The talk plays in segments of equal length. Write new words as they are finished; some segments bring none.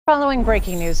Following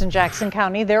breaking news in Jackson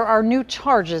County, there are new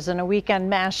charges in a weekend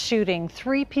mass shooting.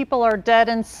 3 people are dead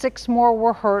and 6 more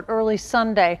were hurt early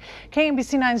Sunday.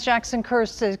 KMBC 9's Jackson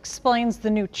Kurtz explains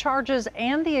the new charges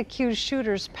and the accused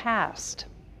shooter's past.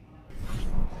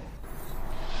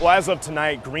 Well, as of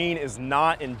tonight, Green is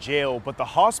not in jail, but the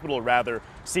hospital rather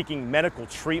seeking medical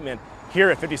treatment. Here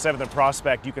at 57th and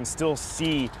Prospect, you can still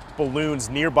see balloons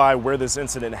nearby where this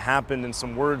incident happened and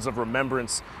some words of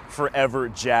remembrance for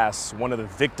Everett Jass, one of the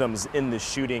victims in this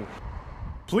shooting.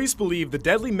 Police believe the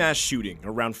deadly mass shooting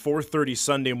around 4:30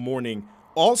 Sunday morning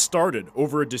all started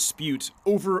over a dispute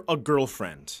over a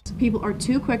girlfriend. People are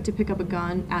too quick to pick up a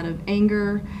gun out of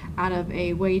anger, out of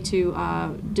a way to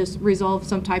just resolve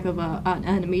some type of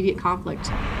an immediate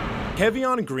conflict.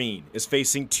 Kevion Green is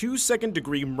facing 2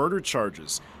 second-degree murder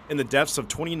charges in the deaths of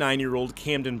 29-year-old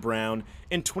Camden Brown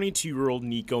and 22-year-old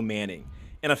Nico Manning,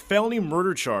 and a felony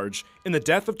murder charge in the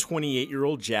death of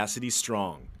 28-year-old Jassity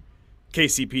Strong.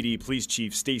 KCPD Police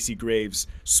Chief Stacey Graves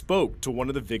spoke to one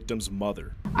of the victim's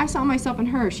mother. I saw myself in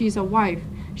her. She's a wife.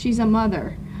 She's a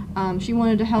mother. She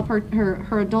wanted to help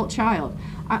her adult child.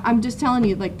 I'm just telling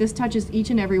you, like, this touches each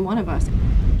and every one of us.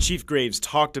 Chief Graves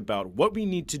talked about what we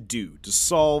need to do to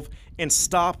solve and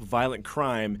stop violent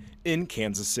crime in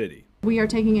Kansas City. We are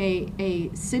taking a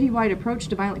citywide approach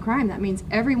to violent crime. That means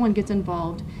everyone gets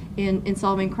involved in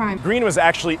solving crime. Green was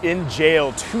actually in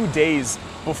jail 2 days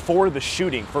before the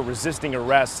shooting for resisting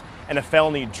arrest and a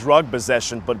felony drug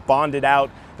possession, but bonded out,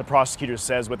 the prosecutor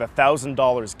says, with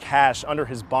 $1,000 cash under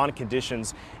his bond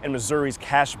conditions in Missouri's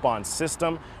cash bond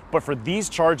system. But for these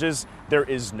charges, there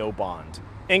is no bond.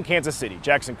 In Kansas City,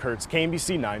 Jackson Kurtz,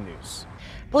 KMBC 9 News.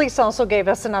 Police also gave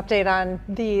us an update on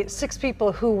the 6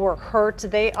 people who were hurt.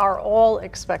 They are all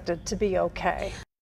expected to be okay.